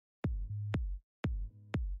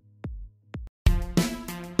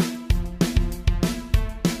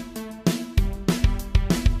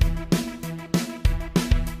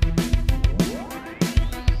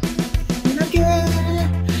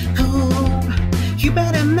You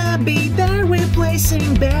better not be there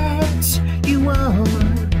replacing beds. You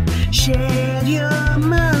won't shed your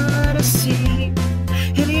modesty,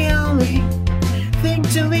 and the only thing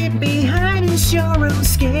to leave behind is your own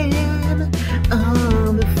skin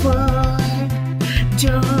on the floor.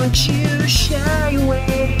 Don't you shy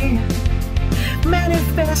away.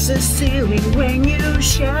 Manifest the ceiling when you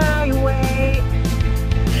shy away.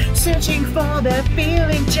 Searching for that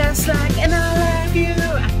feeling just like an I love you.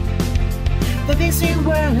 But this in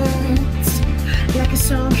words, like a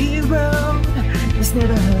song he wrote that's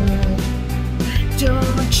never heard.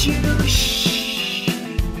 Don't you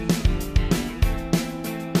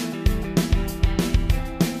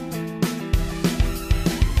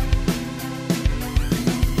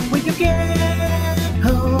When you get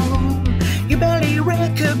home, you barely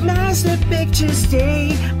recognize the pictures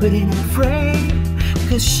they put in a frame.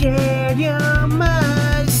 Cause share your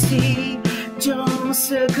modesty, don't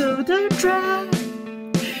circle the track.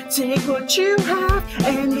 Take what you have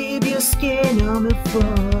and leave your skin on the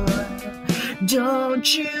floor. Don't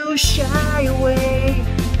you shy away.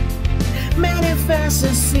 Manifest the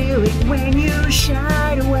ceiling when you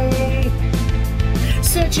shy away.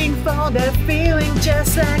 Searching for that feeling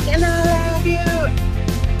just like an I love you.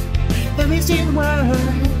 That is in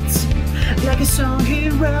words, like a song he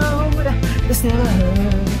wrote that's never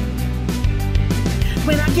heard.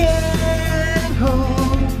 When I get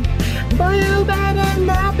home, boy, you better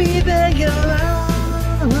not be there, you're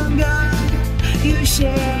long gone. You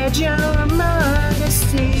shared your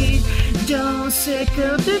modesty. Don't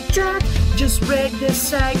circle the track, just break the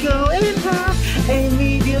cycle in half and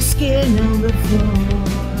leave your skin on the floor.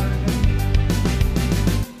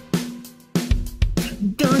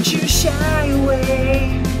 Don't you shy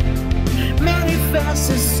away. Manifest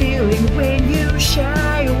the ceiling when you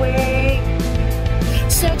shy away.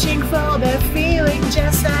 Searching for that feeling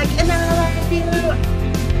just like an I love you.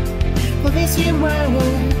 For this in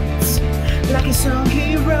words, like a song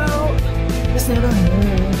he wrote that's never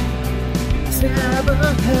heard. It's never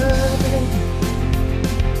heard.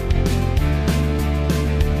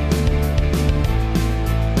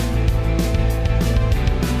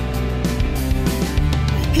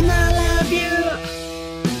 And I love you.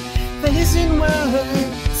 For his in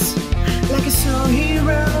words, like a song he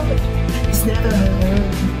wrote, it's never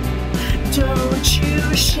heard. Don't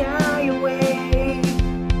you shy away.